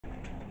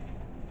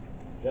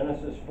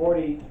Genesis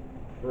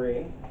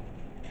 43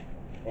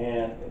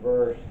 and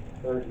verse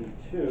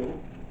 32.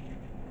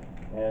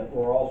 And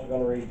we're also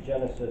going to read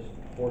Genesis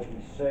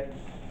 46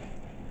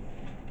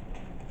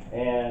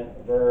 and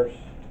verse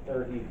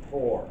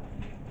 34.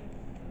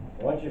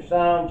 Once you've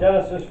found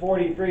Genesis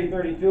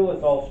 43:32,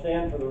 let's all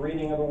stand for the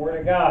reading of the Word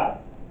of God.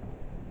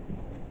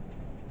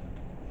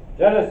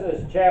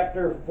 Genesis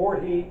chapter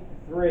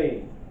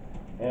 43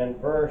 and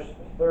verse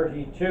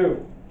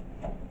 32.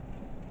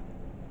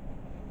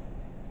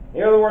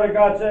 Here the Word of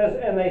God says,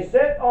 "And they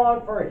set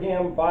on for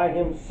him by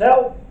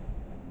himself,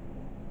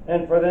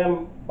 and for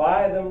them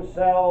by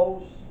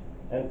themselves,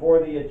 and for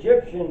the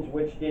Egyptians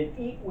which did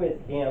eat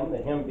with him," the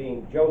him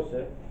being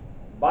Joseph,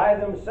 "by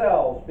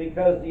themselves,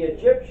 because the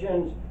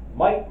Egyptians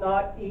might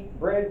not eat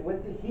bread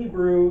with the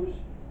Hebrews,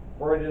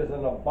 for it is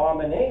an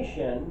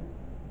abomination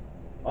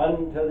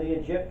unto the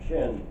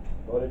Egyptians."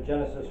 Go to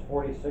Genesis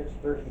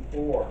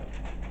 46:34.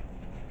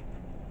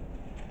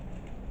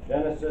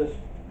 Genesis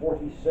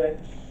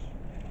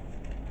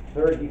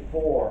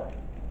 46:34.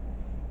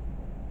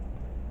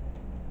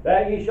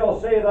 "That ye shall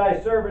say, Thy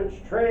servant's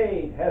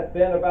trade hath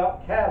been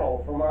about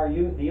cattle from our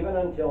youth even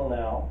until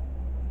now,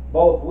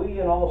 both we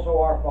and also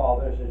our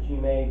fathers, that ye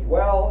may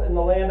dwell in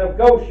the land of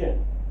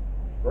Goshen.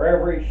 For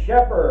every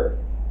shepherd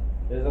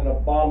is an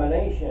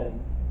abomination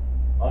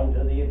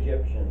unto the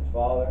Egyptians."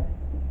 Father,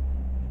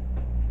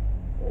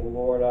 oh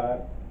Lord,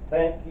 I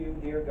thank you,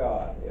 dear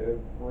God,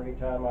 every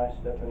time I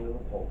step into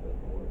the pulpit,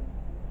 Lord.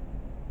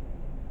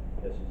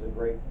 This is a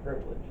great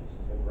privilege. This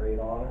is a great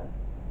honor,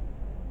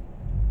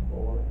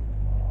 Lord.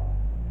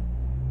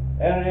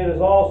 And it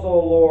is also,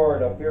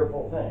 Lord, a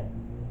fearful thing.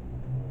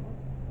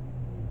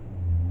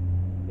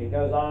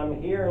 Because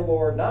I'm here,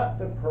 Lord, not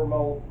to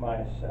promote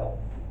myself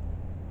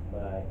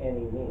by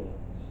any means.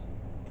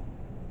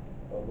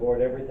 But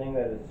Lord, everything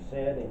that is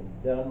said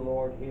and done,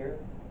 Lord, here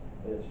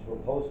is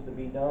supposed to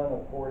be done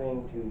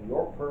according to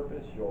your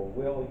purpose, your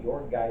will,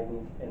 your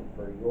guidance, and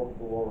for your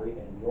glory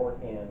and your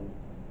end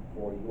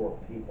for your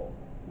people.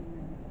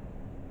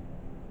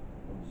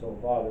 And so,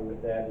 Father,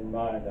 with that in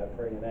mind, I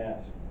pray and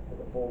ask for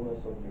the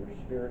fullness of your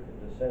Spirit to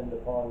descend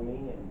upon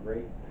me in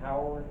great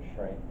power and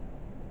strength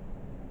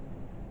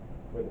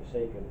for the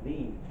sake of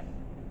these,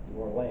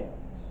 your lambs.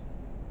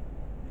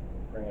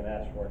 Pray and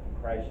ask for it in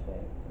Christ's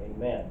name.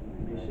 Amen. You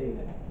can be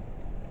seated.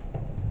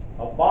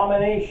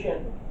 Abomination.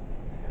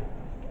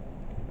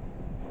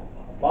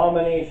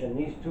 Abomination.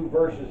 These two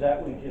verses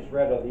that we just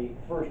read are the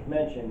first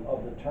mention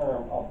of the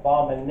term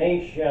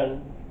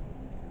abomination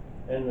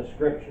in the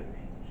Scriptures.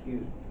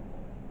 Excuse me.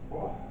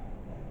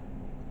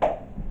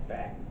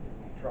 Back.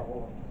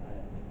 Trouble.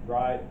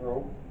 Dry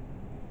throat.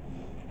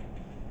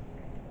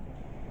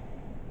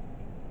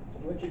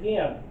 Which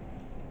again,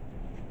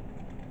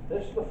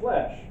 this is the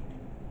flesh.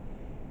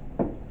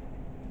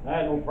 I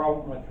had no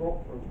problem with my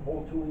throat for the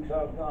whole 2 weeks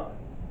I was gone.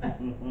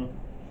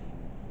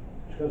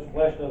 It's because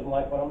flesh doesn't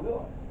like what I'm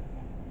doing.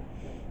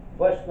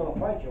 Flesh is going to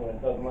fight you when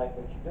it doesn't like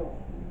what you're doing.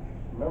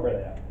 Remember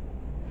that.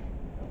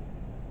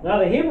 Now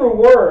the Hebrew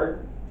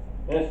word,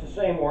 and it's the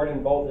same word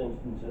in both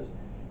instances,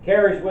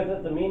 carries with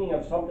it the meaning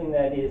of something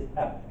that is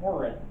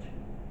abhorrent,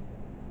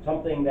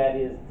 something that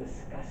is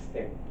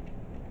disgusting.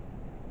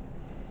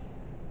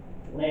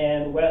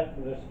 And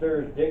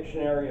Webster's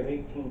Dictionary of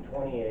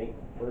 1828,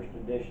 first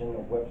edition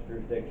of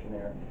Webster's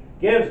Dictionary,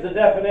 gives the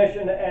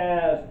definition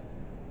as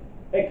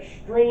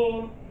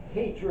extreme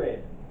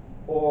hatred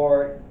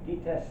or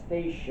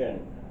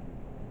detestation,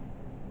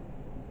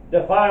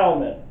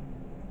 defilement,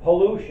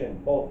 pollution,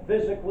 both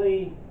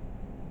physically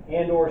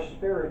and or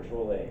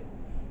spiritually,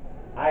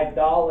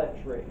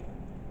 idolatry,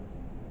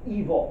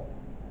 evil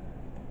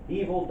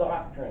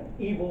doctrine,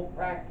 evil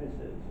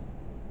practices,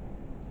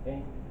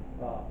 okay?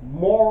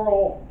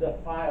 Moral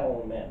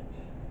defilement.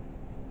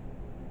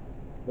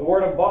 The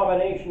word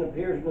abomination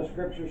appears in the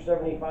Scripture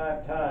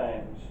 75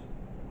 times.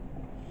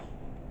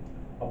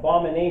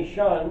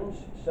 Abominations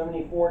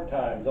 74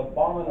 times.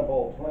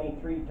 Abominable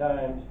 23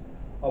 times.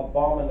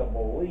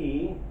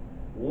 Abominably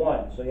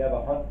 1. So you have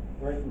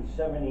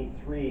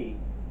 173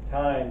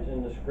 times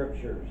in the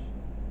Scriptures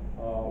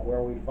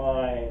where we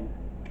find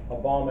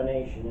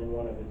abomination in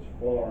one of its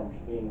forms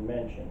being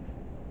mentioned.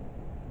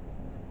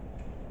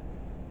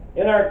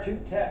 In our two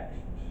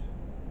texts,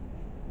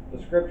 the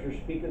Scriptures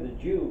speak of the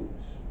Jews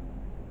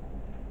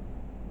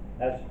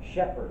as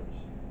shepherds,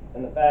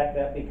 and the fact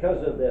that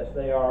because of this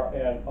they are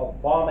an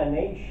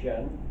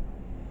abomination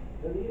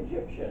to the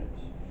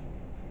Egyptians.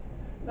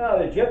 Now,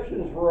 the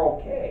Egyptians were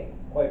okay,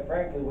 quite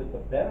frankly, with the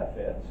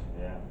benefits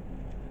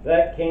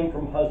that came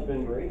from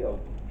husbandry of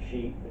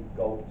sheep and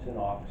goats and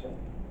oxen.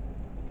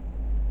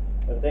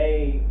 But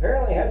they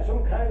apparently had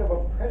some kind of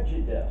a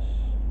prejudice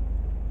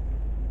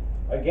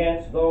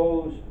against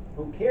those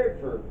who cared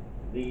for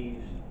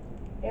these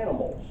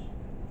animals.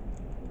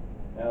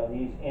 Now,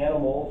 these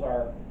animals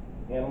are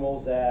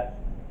animals that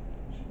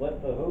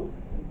split the hoof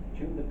and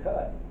chew the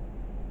cud.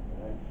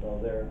 Right? So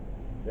they're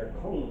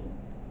clean.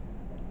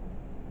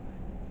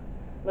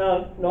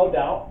 Now, no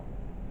doubt,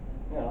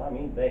 I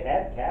mean, they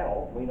had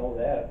cattle. We know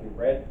that if you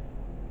read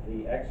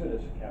the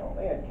Exodus account,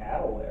 they had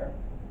cattle there.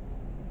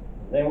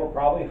 They were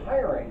probably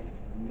hiring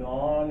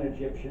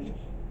non-Egyptians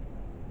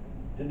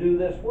to do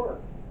this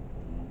work.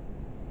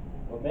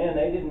 But man,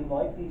 they didn't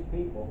like these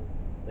people.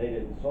 They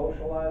didn't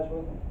socialize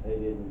with them. They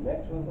didn't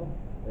mix with them.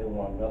 They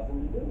wanted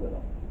nothing to do with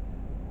them.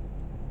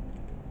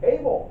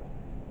 Abel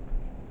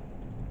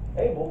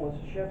was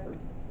a shepherd.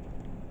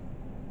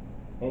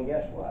 And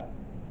guess what?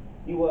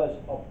 He was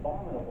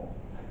abominable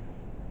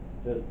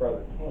to his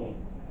brother Cain.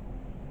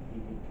 He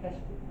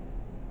detested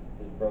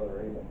his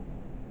brother Abel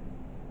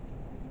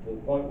to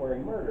the point where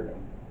he murdered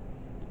him.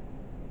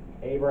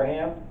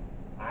 Abraham,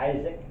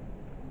 Isaac,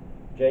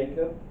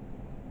 Jacob,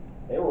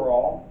 they were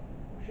all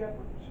shepherds.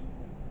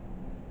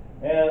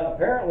 And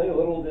apparently,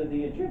 little did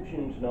the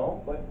Egyptians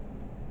know, but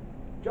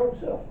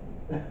Joseph,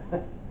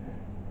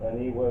 when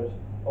he was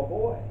a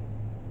boy,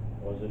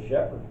 was a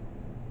shepherd.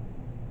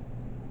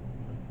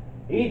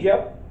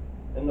 Egypt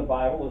in the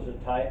Bible is a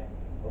type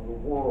of the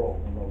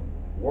world and of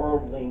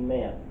worldly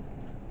men.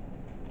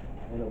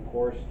 And of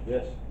course,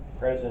 this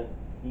present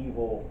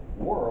evil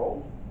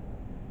world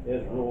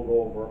is ruled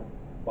over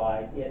by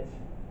its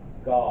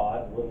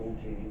God, little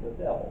g, the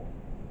devil.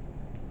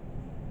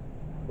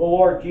 The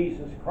Lord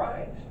Jesus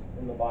Christ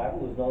in the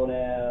Bible is known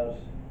as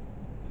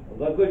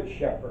the Good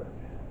Shepherd.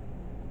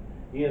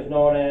 He is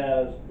known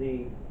as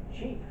the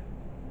Chief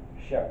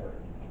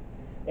Shepherd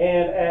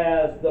and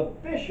as the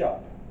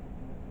Bishop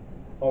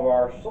of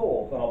our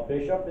souls. Now, a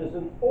bishop is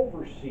an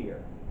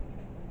overseer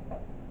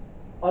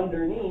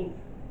underneath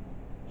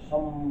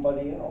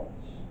somebody else.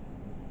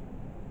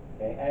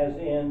 Okay, as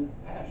in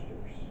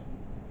pastors.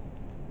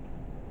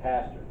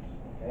 Pastors.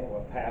 Okay,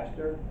 well,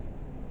 pastor,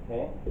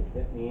 okay,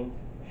 it means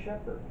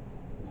shepherd.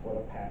 That's what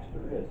a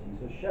pastor is.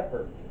 He's a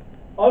shepherd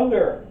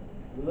under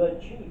the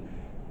chief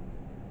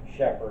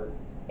shepherd,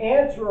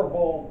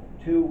 answerable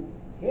to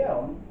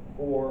him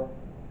for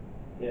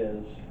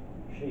his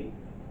sheep.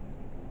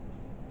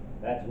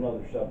 That's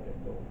another subject,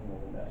 though,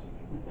 another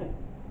message.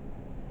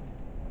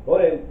 Go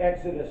to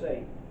Exodus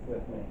 8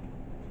 with me.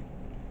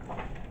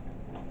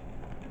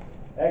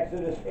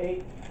 Exodus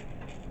 8.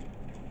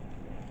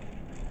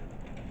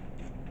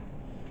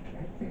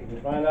 We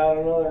find out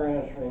another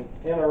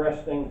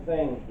interesting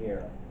thing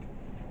here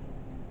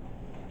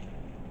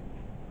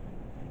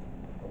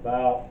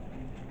about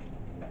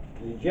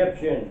the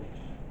Egyptians.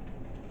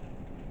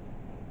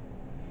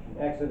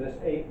 In Exodus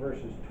 8,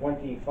 verses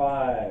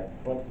 25,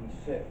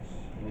 26,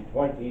 and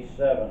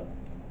 27.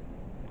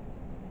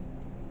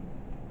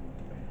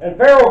 And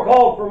Pharaoh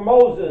called for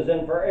Moses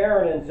and for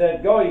Aaron and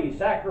said, "Go ye,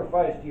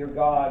 sacrifice to your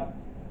God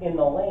in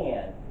the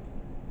land."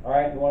 All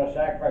right, you want to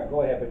sacrifice?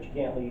 Go ahead, but you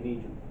can't leave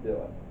Egypt to do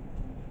it.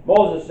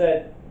 Moses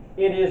said,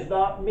 "It is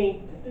not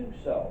meet to do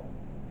so.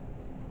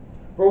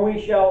 For we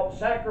shall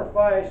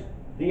sacrifice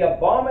the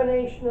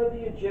abomination of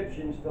the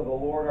Egyptians to the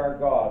Lord our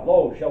God.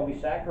 Lo, shall we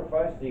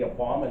sacrifice the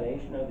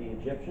abomination of the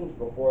Egyptians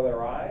before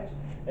their eyes?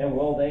 And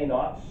will they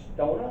not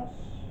stone us?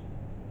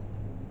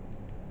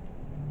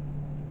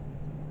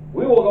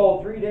 We will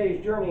go 3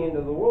 days' journey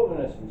into the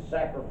wilderness and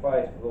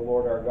sacrifice to the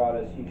Lord our God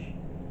as he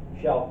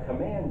shall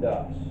command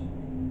us."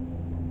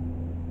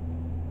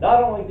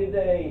 Not only did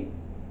they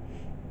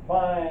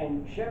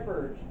find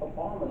shepherds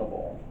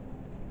abominable,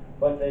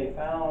 but they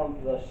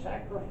found the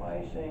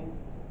sacrificing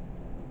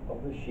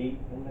of the sheep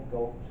and the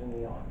goats and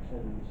the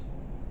oxen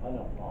an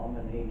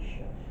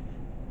abomination,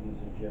 these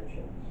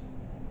Egyptians.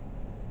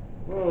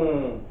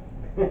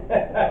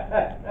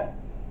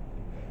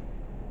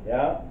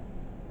 Yeah?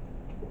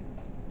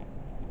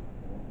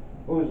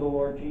 Who is the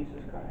Lord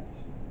Jesus Christ?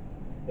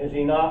 Is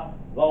he not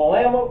the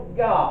Lamb of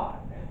God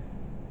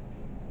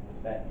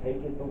that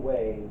taketh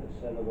away the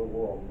sin of the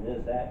world? And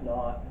is that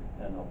not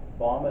an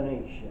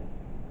abomination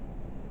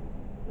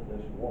to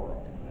this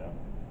world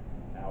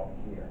out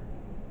here?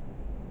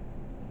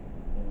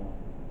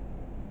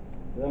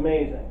 It's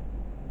amazing,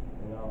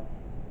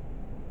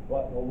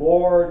 what the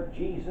Lord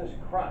Jesus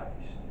Christ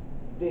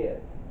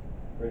did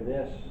for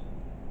this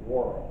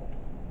world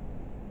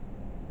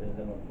is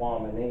an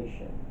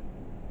abomination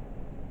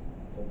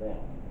to them.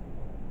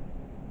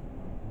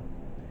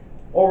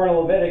 Over in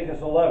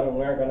Leviticus 11,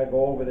 we aren't going to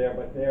go over there,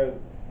 but there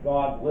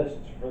God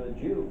lists for the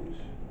Jews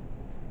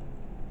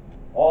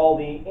all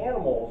the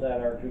animals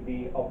that are to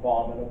be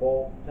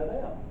abominable to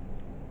them.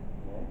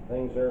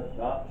 Things they're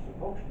not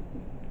supposed to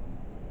be.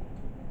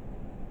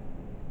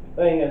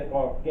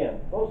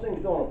 Again, those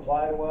things don't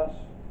apply to us,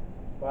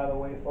 by the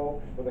way,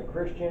 folks. For the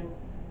Christian,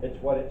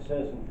 it's what it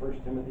says in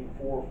 1 Timothy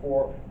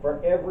 4:4. For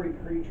every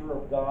creature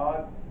of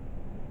God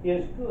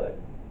is good,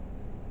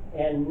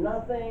 and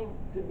nothing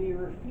to be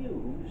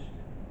refused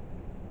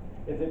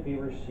if it be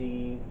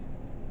received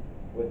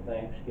with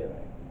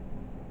thanksgiving.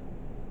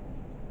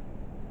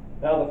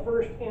 Now, the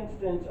first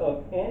instance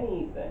of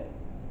anything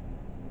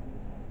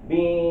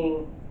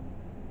being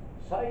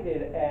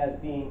cited as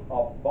being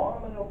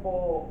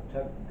abominable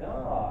to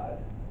God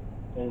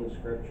in the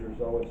Scriptures,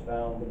 though, it's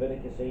found in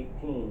Leviticus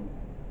 18,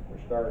 for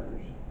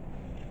starters.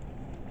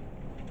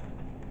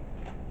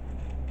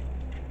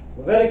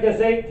 Leviticus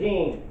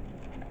 18,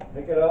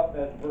 pick it up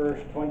at verse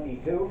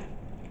 22.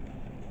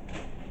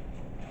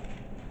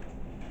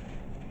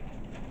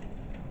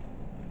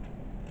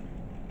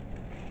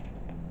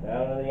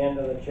 the end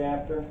of the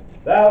chapter.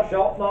 Thou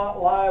shalt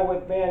not lie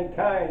with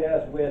mankind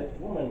as with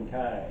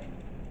womankind.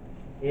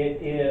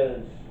 It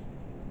is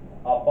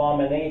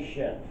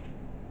abomination.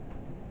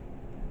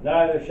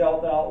 Neither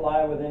shalt thou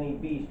lie with any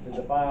beast to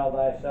defile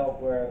thyself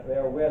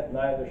therewith,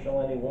 neither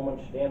shall any woman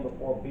stand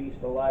before a beast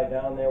to lie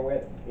down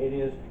therewith. It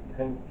is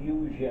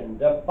confusion.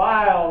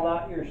 Defile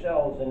not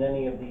yourselves in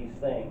any of these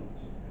things.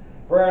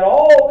 For in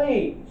all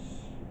these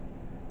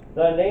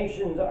the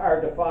nations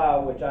are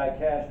defiled, which I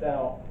cast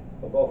out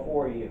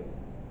before you.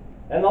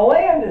 And the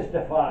land is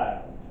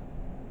defiled.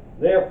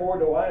 Therefore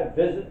do I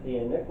visit the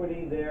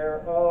iniquity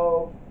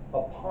thereof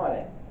upon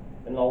it.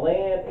 And the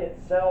land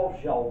itself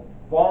shall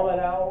vomit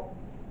out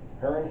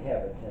her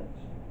inhabitants.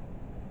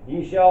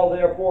 Ye shall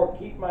therefore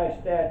keep my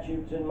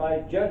statutes and my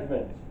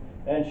judgments,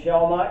 and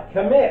shall not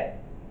commit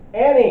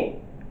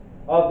any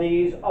of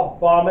these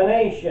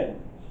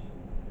abominations,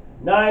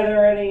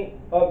 neither any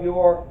of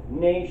your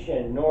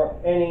nation, nor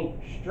any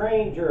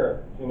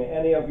stranger,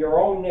 any of your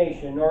own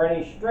nation, nor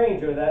any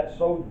stranger that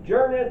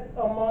sojourneth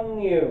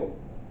among you.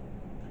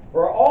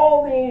 For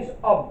all these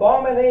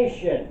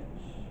abominations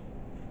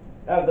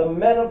have the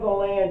men of the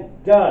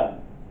land done,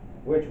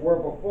 which were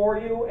before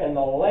you, and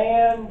the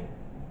land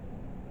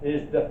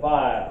is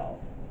defiled.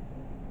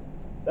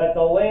 That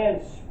the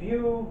land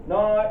spew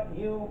not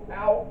you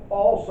out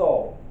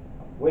also,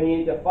 when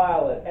ye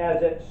defile it,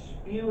 as it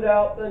spewed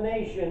out the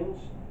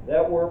nations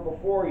that were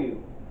before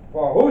you.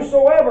 For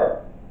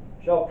whosoever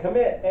shall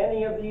commit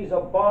any of these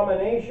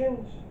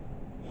abominations,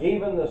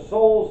 even the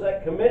souls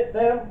that commit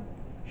them,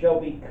 shall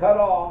be cut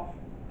off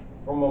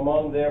from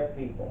among their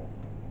people.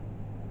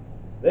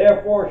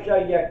 Therefore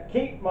shall ye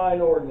keep mine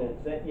ordinance,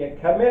 that ye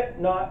commit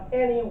not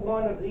any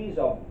one of these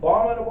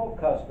abominable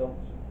customs,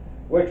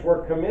 which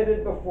were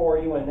committed before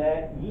you, and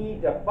that ye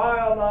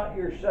defile not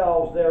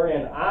yourselves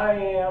therein. I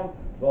am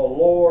the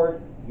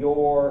Lord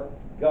your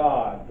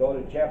God. Go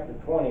to chapter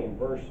 20,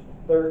 verse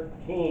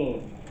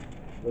 13.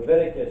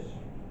 Leviticus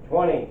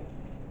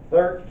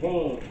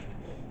 20:13.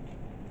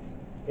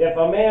 If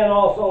a man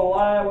also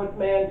lie with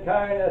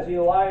mankind as he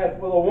lieth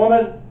with a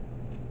woman,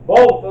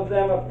 both of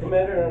them have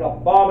committed an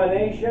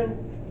abomination.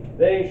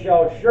 They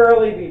shall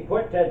surely be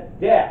put to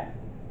death.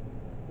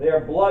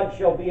 Their blood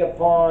shall be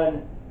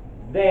upon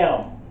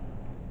them.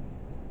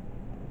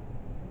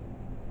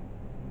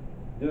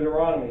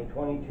 Deuteronomy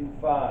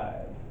 22:5.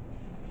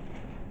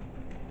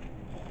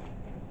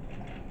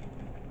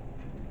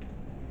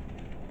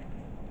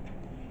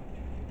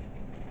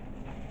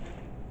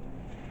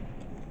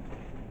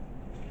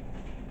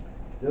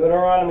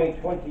 Deuteronomy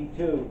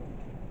 22,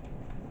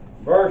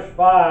 verse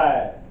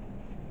 5.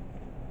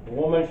 The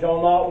woman shall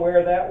not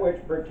wear that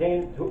which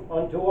pertaineth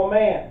unto a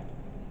man,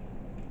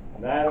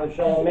 neither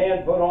shall a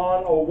man put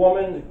on a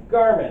woman's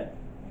garment,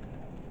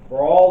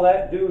 for all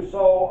that do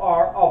so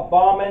are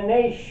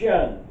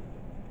abomination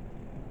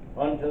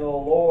unto the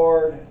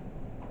Lord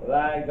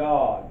thy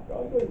God.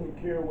 God doesn't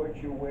care what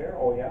you wear.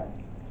 Oh yeah?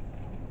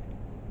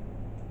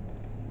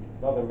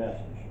 Another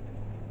message.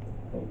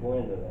 We'll go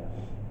into that.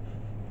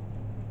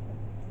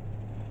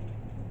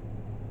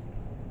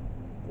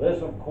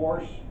 This, of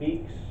course,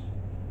 speaks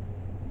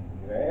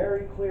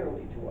very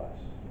clearly to us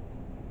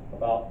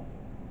about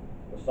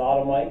the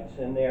Sodomites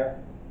and their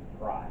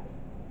pride.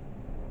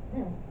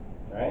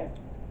 Right?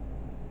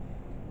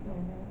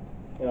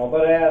 You know,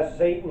 but as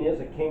Satan is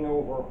a king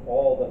over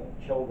all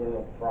the children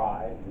of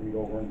pride, read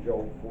over in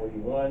Job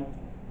 41,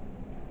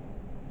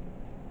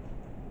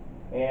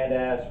 and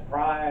as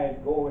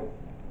pride goeth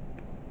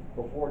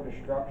before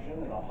destruction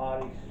and a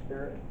haughty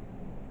spirit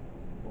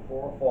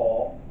before a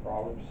fall,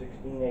 Proverbs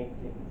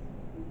 16:18.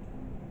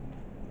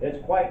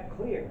 It's quite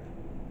clear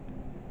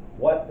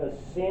what the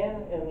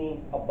sin and the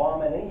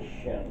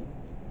abomination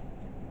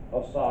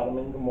of Sodom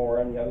and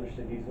Gomorrah and the other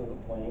cities of the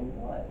plain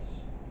was.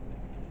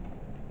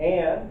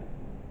 And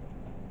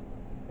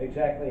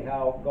exactly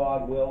how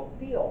God will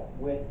deal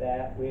with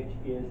that which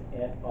is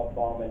an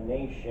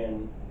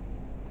abomination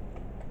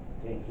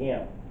to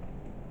Him.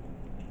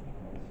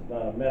 This is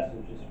not a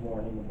message this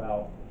morning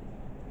about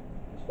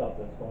the stuff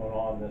that's going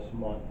on this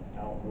month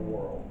out in the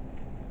world.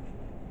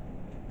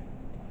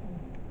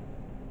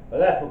 But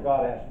that's what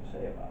God has to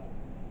say about it.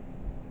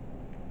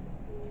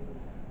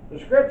 The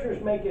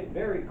scriptures make it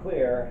very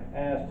clear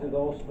as to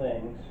those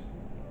things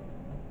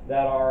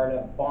that are an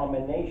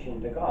abomination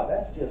to God.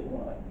 That's just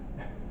one.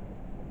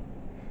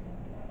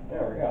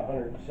 Now we got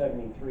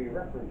 173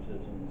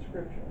 references in the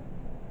scripture.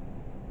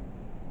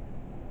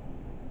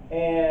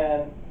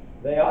 And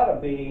they ought to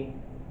be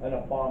an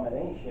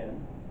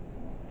abomination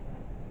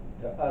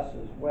to us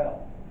as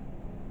well.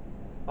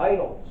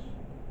 Idols,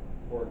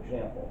 for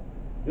example.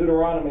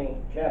 Deuteronomy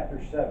chapter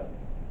 7.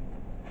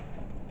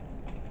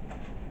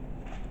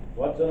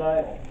 What's an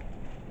idol?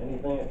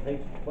 Anything that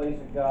takes the place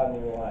of God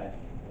in your life.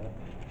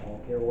 I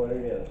don't care what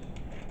it is.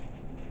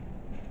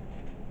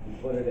 You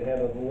put it ahead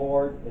of the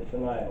Lord, it's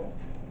an idol.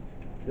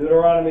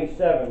 Deuteronomy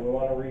 7, we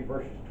want to read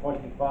verses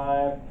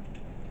 25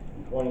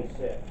 and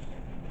 26.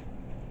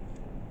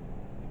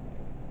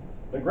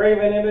 The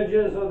graven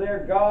images of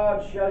their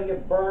gods shall ye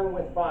burn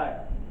with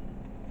fire.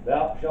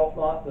 Thou shalt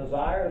not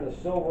desire the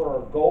silver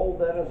or gold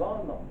that is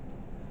on them,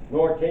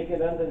 nor take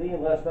it unto thee,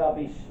 lest thou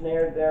be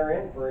snared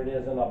therein, for it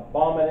is an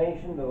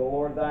abomination to the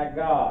Lord thy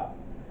God.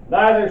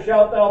 Neither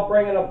shalt thou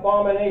bring an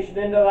abomination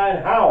into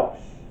thine house,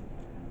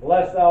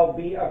 lest thou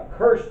be a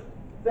cursed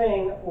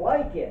thing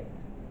like it.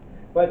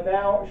 But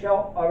thou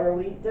shalt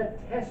utterly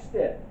detest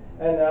it,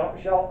 and thou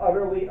shalt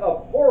utterly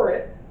abhor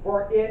it,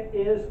 for it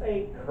is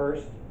a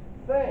cursed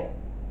thing.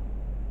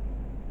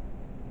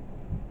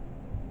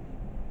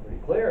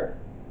 Pretty clear.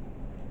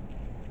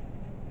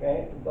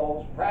 Okay,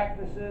 those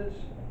practices,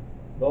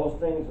 those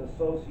things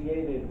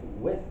associated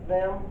with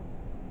them,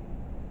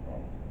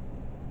 okay,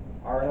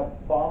 are an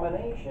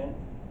abomination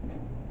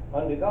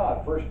unto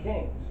God. 1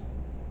 Kings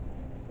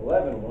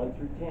 11, 1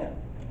 through 10.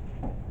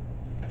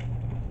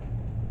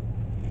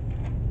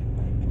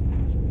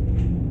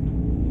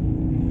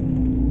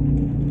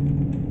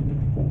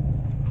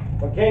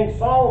 For King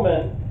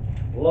Solomon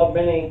loved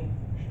many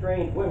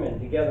strange women,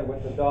 together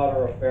with the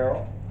daughter of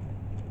Pharaoh,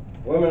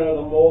 women of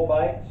the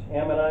Moabites,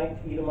 Ammonites,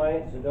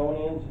 Edomites,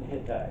 Zidonians, and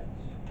Hittites,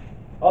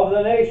 of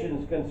the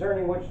nations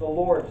concerning which the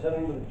Lord said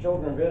unto the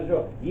children of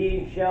Israel,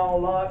 Ye shall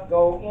not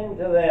go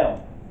into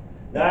them,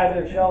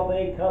 neither shall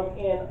they come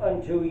in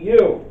unto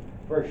you,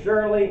 for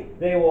surely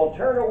they will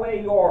turn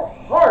away your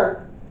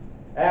heart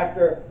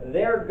after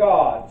their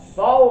gods.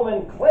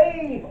 Solomon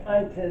clave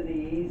unto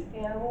these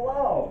in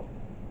love.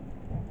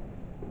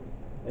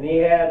 And he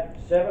had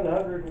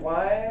 700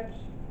 wives,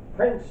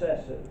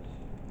 princesses,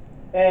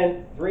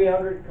 and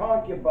 300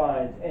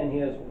 concubines, and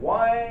his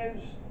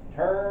wives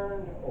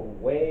turned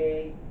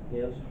away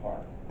his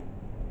heart.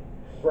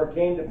 For it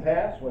came to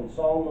pass, when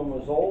Solomon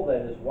was old,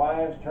 that his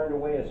wives turned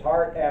away his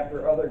heart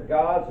after other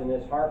gods, and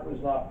his heart was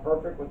not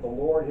perfect with the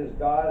Lord his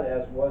God,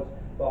 as was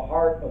the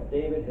heart of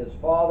David his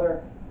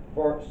father.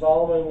 For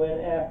Solomon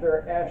went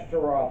after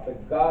Ashtaroth, the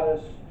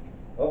goddess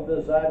of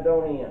the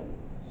Zidonians,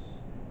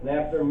 and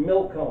after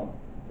Milcom,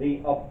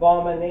 the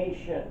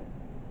abomination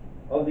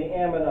of the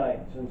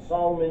Ammonites. And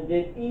Solomon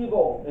did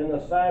evil in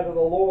the sight of the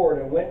Lord,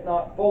 and went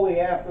not fully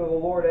after the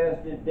Lord, as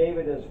did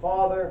David his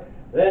father.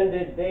 Then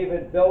did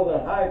David build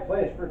a high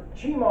place for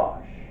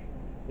Chemosh,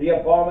 the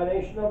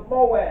abomination of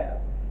Moab,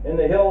 in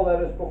the hill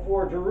that is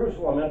before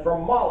Jerusalem, and for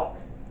Moloch,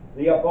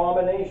 the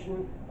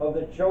abomination of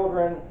the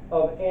children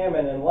of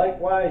Ammon. And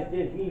likewise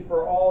did he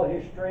for all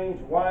his strange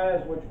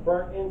wives, which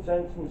burnt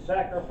incense and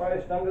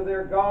sacrificed unto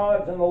their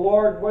gods. And the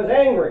Lord was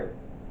angry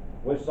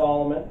with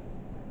Solomon,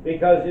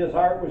 because his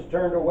heart was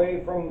turned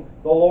away from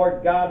the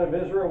Lord God of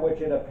Israel, which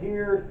had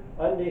appeared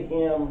unto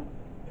him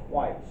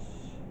twice.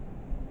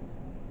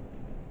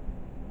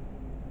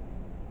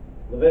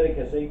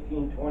 Leviticus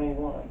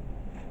 18:21.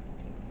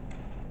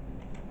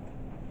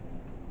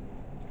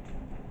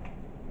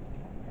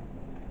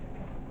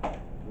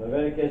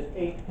 Leviticus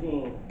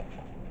 18,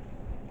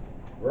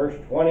 verse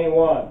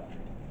 21.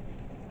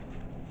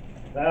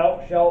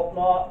 Thou shalt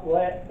not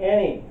let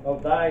any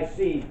of thy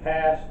seed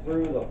pass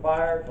through the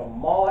fire to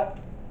Moloch,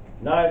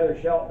 neither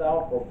shalt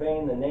thou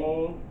profane the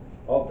name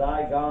of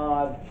thy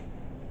God.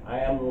 I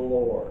am the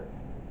Lord.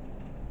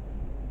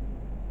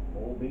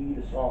 Woe be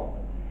to Solomon.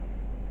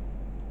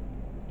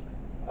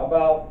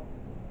 About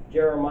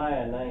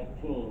Jeremiah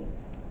 19.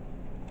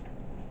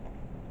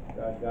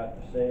 God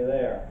got to say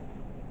there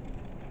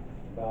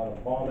about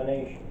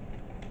abomination.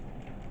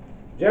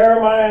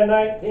 Jeremiah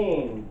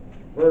 19,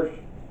 verse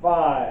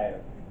 5.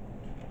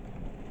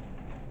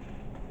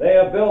 They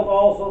have built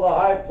also the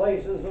high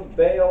places of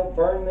Baal,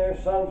 burned their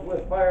sons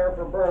with fire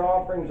for burnt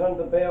offerings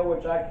unto Baal,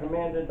 which I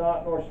commanded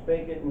not, nor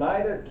spake it,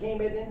 neither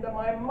came it into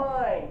my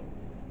mind.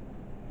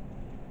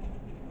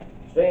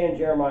 Stay in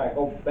Jeremiah.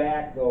 Go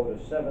back, though,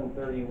 to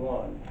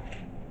 7:31.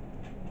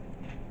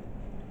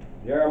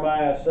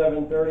 Jeremiah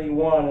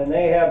 7:31. And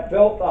they have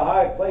built the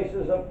high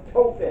places of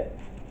Tophet,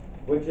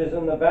 which is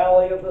in the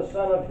valley of the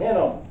son of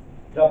Hinnom,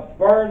 to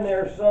burn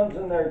their sons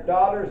and their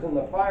daughters in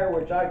the fire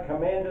which I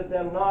commanded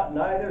them not,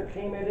 neither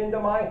came it into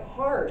my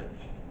heart.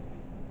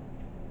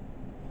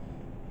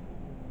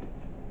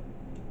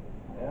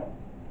 Yeah.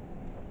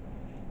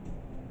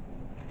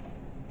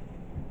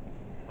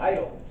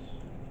 Idols.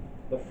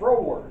 The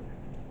froward.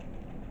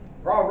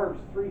 Proverbs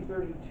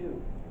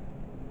 3:32.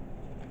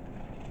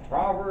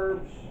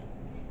 Proverbs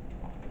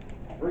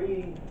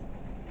 3,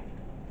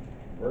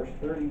 verse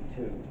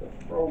 32.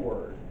 The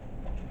froward.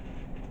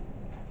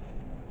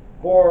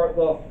 For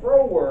the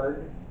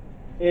froward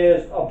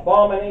is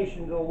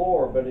abomination to the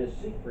Lord, but his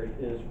secret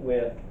is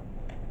with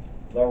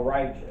the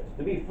righteous.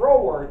 To be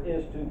froward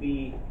is to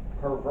be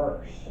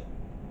perverse,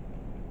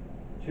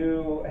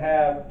 to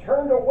have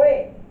turned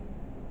away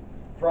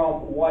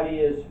from what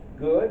is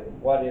good,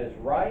 what is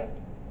right,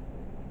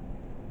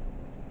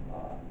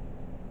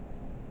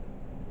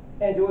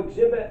 and to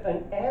exhibit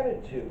an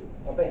attitude,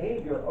 a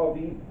behavior of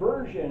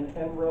aversion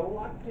and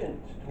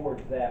reluctance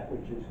towards that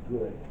which is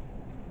good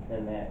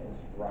and that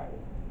is right.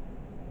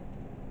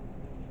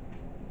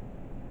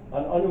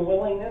 An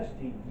unwillingness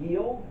to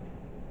yield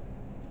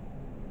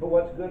to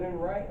what's good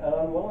and right, an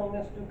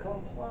unwillingness to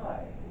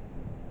comply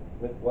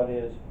with what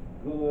is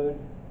good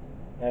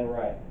and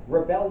right.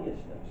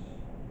 Rebelliousness,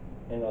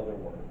 in other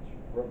words.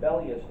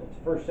 Rebelliousness.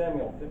 1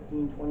 Samuel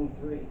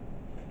 15:23.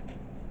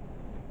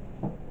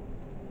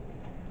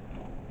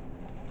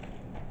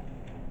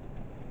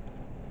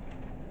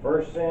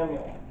 First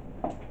Samuel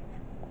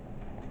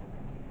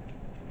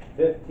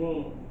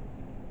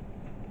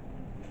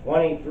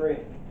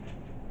 15:23.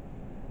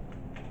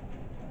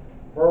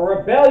 For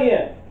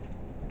rebellion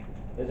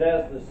is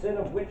as the sin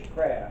of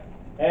witchcraft,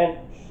 and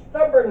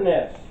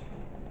stubbornness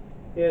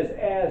is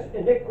as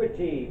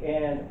iniquity,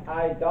 and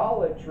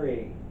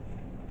idolatry,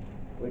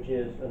 which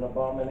is an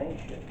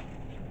abomination.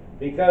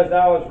 Because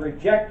thou hast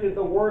rejected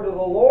the word of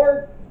the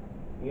Lord,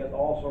 he hath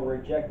also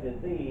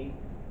rejected thee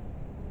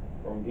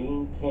from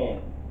being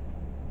king.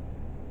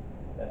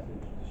 That's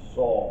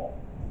Saul.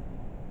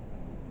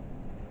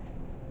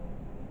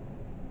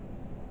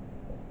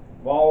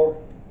 While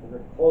we're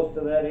close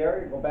to that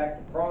area, go back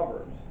to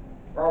Proverbs.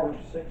 Proverbs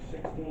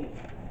 6:16.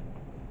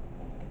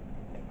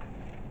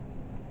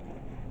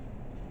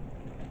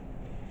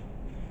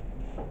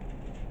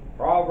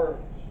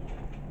 Proverbs.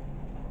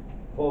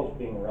 Close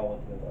being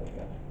relative, I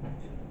guess.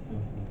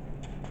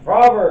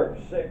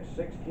 Proverbs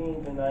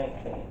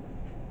 6:16-19.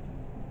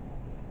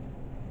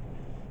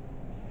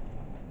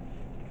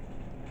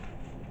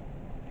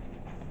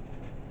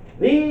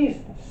 These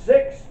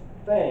 6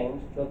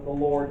 things that the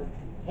Lord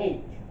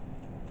hates.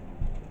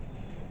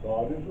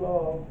 God is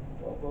love.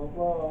 Love, love,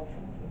 love.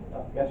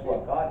 Guess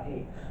what? God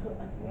hates.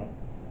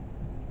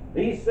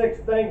 These 6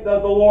 things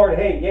that the Lord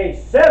hates, yea,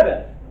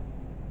 7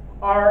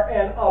 are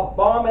an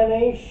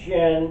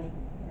abomination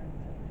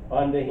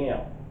unto him.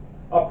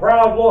 A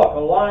proud look, a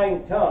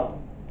lying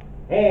tongue,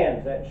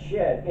 hands that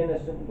shed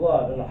innocent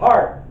blood, and a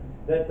heart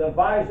that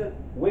deviseth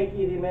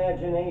wicked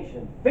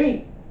imagination,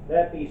 feet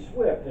that be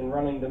swift in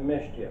running to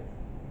mischief,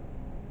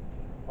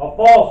 a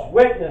false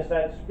witness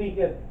that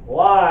speaketh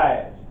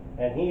lies,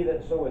 and he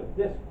that soweth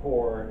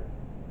discord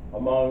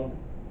among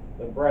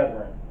the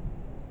brethren.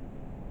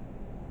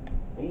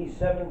 These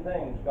 7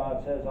 things,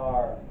 God says,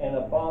 are an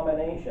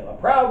abomination. A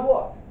proud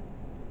look.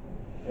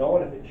 You know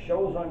what? If it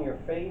shows on your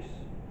face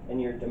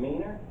and your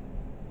demeanor,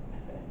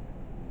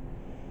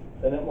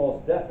 then it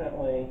most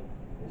definitely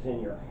is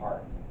in your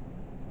heart.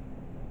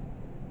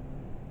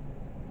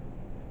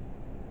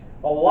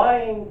 A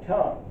lying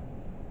tongue.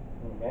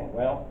 Okay,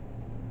 well,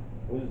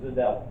 who's the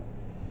devil?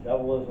 The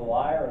devil is a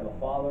liar and the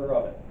father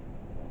of it.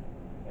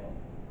 Okay,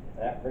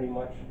 that pretty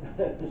much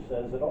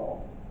says it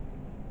all.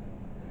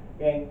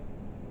 Okay,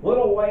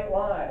 little white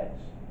lies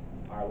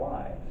are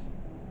lies.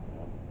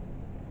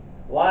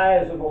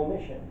 Lies of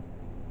omission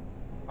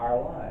are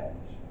lies.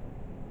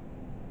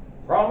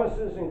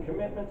 Promises and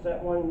commitments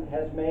that one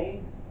has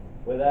made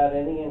without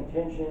any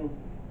intention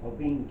of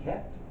being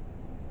kept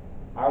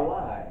are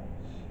lies.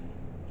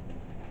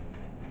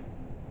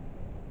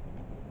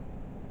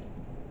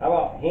 How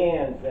about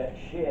hands that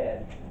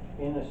shed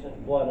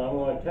innocent blood? And I'm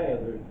going to tell you,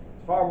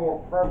 it's far more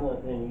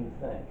prevalent than you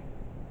think.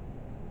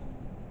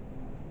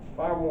 It's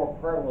far more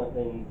prevalent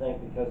than you think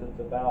because it's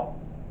about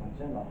what's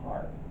in the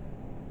heart.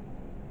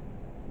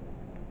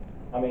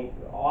 I mean,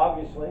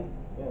 obviously,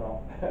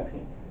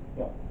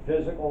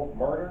 physical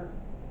murder,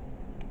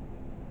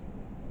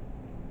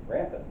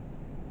 rampant,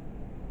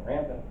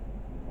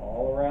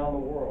 all around the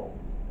world.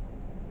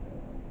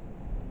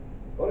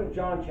 Go to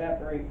John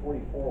chapter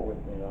 8:44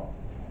 with me now.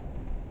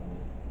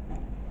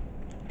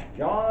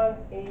 John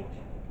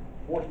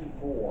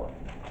 8:44.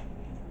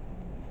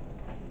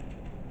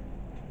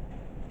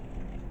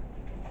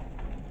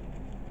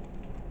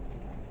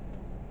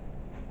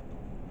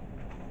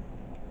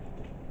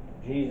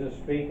 Jesus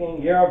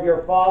speaking, "Ye are of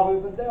your father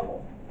the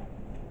devil,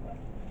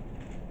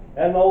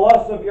 and the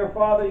lusts of your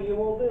father you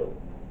will do.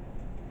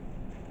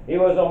 He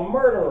was a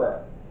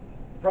murderer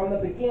from the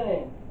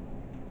beginning,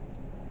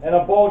 and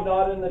abode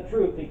not in the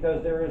truth,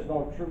 because there is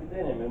no truth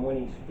in him. And when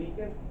he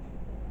speaketh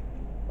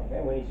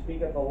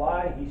a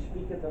lie, he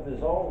speaketh of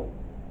his own,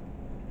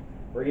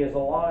 for he is a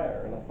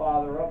liar and the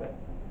father of it."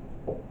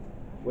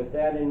 With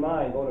that in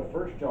mind, go to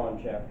 1 John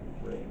chapter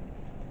 3.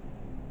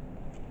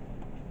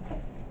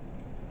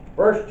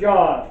 1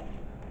 John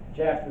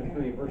chapter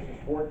 3, verses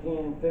 14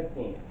 and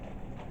 15.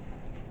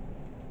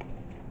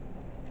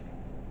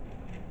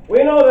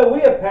 "We know that we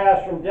have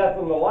passed from death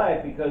unto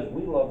life, because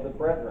we love the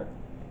brethren.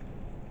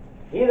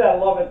 He that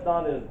loveth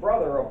not his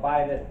brother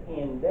abideth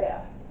in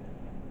death.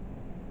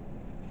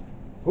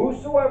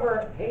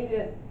 Whosoever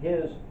hateth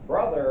his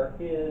brother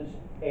is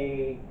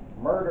a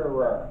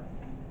murderer.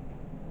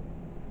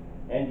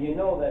 And you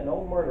know that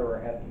no murderer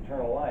hath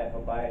eternal life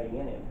abiding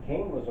in him."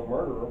 Cain was a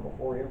murderer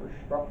before he ever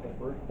struck the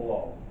first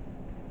blow.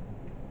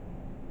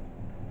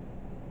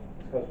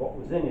 Because what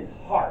was in his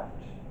heart.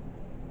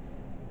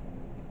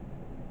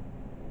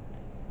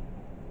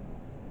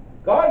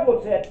 God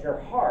looks at your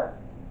heart.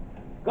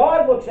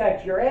 God looks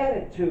at your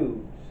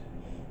attitudes.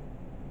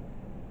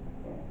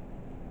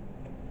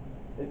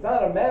 It's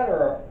not a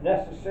matter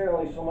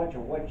necessarily so much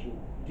of what you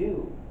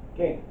do.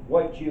 Okay,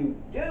 what you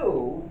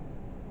do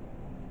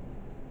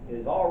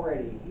is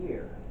already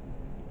here.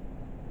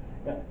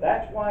 Now,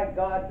 that's why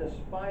God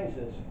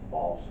despises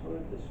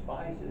falsehood,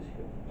 despises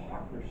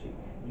hypocrisy.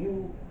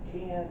 You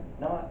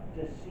cannot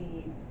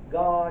deceive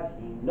God.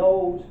 He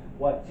knows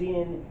what's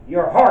in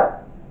your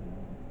heart.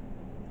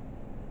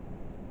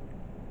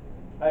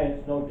 And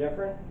it's no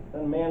different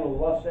than a man who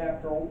lusts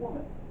after a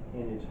woman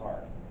in his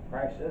heart.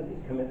 Christ says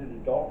he's committed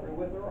adultery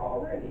with her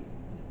already.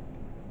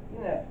 You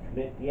don't have to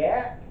commit the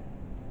act.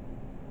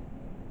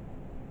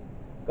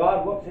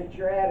 God looks at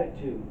your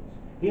attitudes.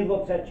 He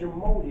looks at your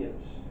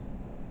motives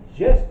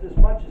just as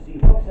much as he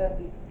looks at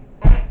the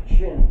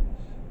actions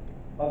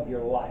of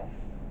your life.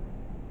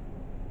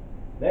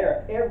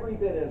 They're every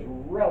bit as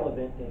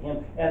relevant to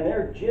him, and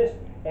they're just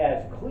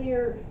as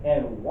clear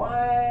and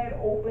wide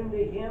open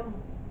to him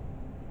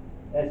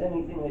as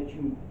anything that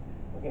you...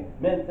 Okay,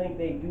 men think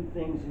they do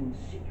things in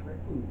secret.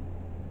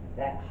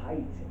 That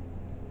hides it.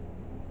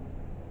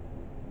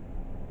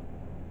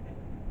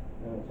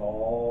 And it's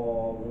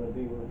all going to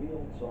be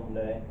revealed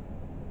someday.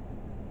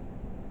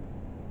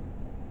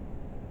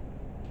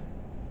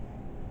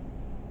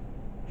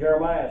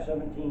 Jeremiah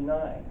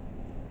 17:9.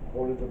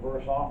 Quoted the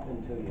verse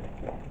often to you.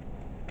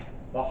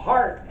 The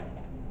heart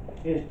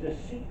is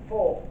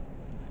deceitful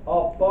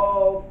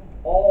above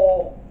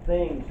all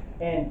things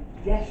and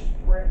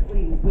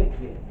desperately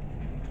wicked.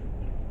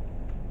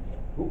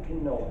 Who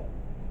can know it?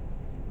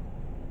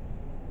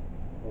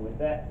 And with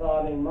that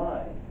thought in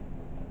mind,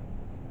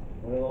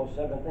 one of those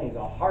 7 things,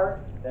 a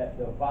heart that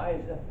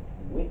deviseth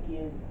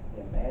wicked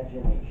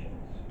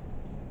imaginations.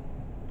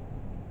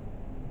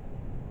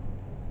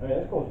 I mean,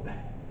 this goes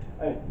back.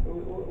 I mean,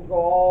 we'll go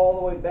all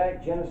the way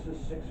back, Genesis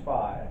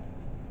 6:5.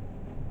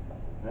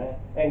 Right?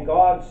 And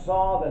God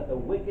saw that the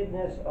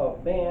wickedness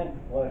of man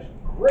was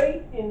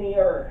great in the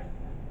earth,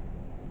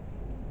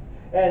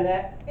 and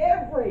that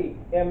every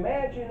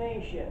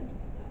imagination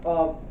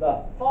of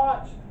the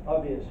thoughts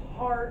of his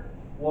heart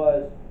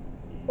was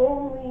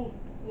only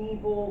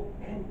evil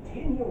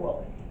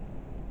continually.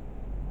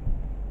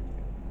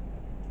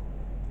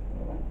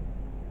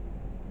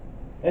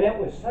 And it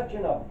was such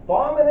an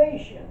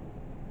abomination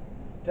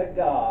to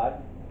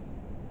God,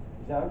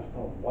 he said, I'm just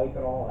going to wipe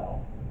it all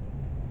out.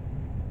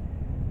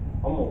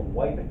 I'm going to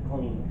wipe it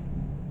clean.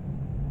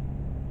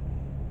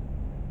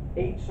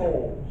 8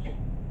 souls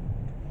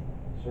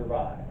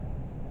survived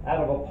out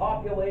of a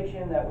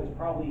population that was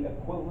probably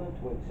equivalent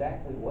to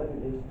exactly what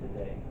it is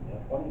today.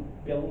 20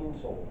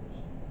 billion souls.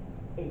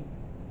 8.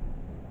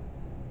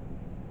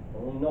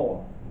 Only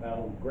Noah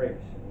found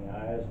grace in the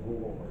eyes of the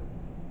Lord.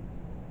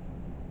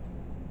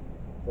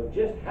 So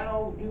just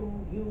how do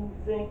you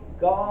think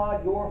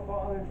God, your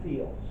Father,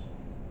 feels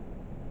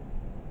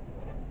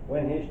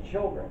when his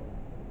children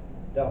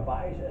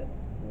devise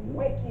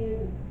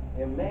wicked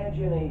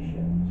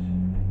imaginations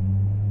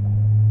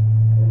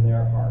in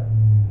their heart?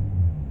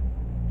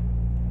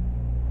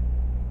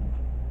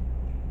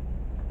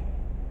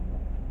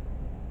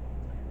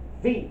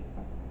 Feet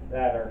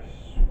that are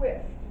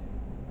swift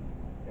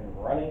in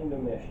running to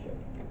mischief.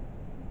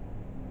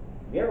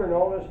 Have you ever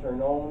noticed or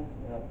known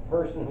a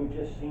person who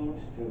just seems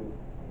to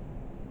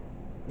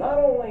not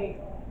only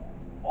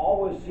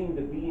always seem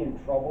to be in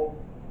trouble,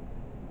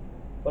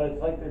 but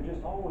it's like they're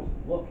just always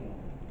looking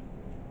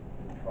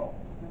for trouble?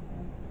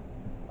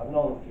 I've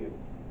known a few.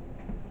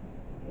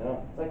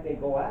 It's like they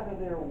go out of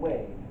their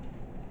way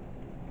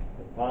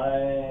to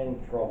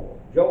find trouble.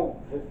 Job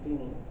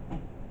 15.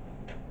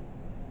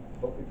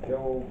 Book of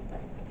Job,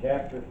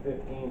 chapter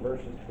 15,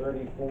 verses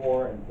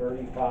 34 and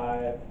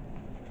 35.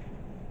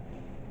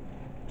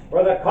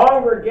 For the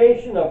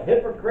congregation of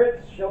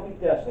hypocrites shall be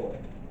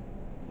desolate,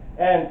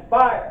 and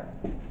fire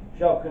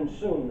shall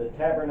consume the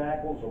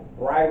tabernacles of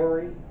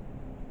bribery.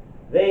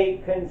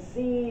 They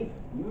conceive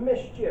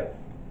mischief,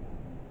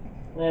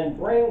 and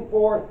bring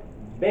forth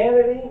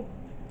vanity,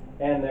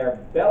 and their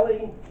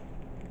belly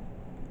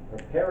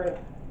prepareth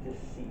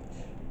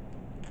deceit.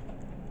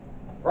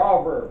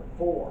 Proverbs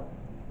 4,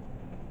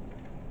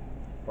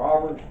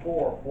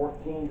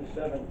 14 to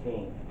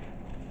 17.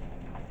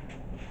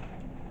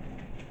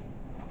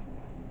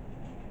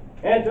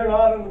 Enter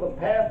not into the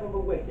path of the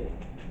wicked.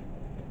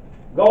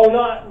 Go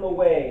not in the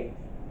way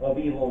of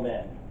evil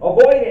men.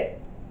 Avoid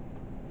it.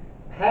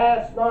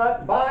 Pass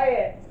not by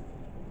it.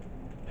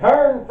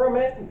 Turn from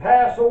it and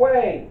pass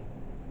away.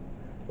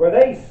 For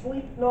they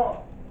sleep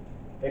not,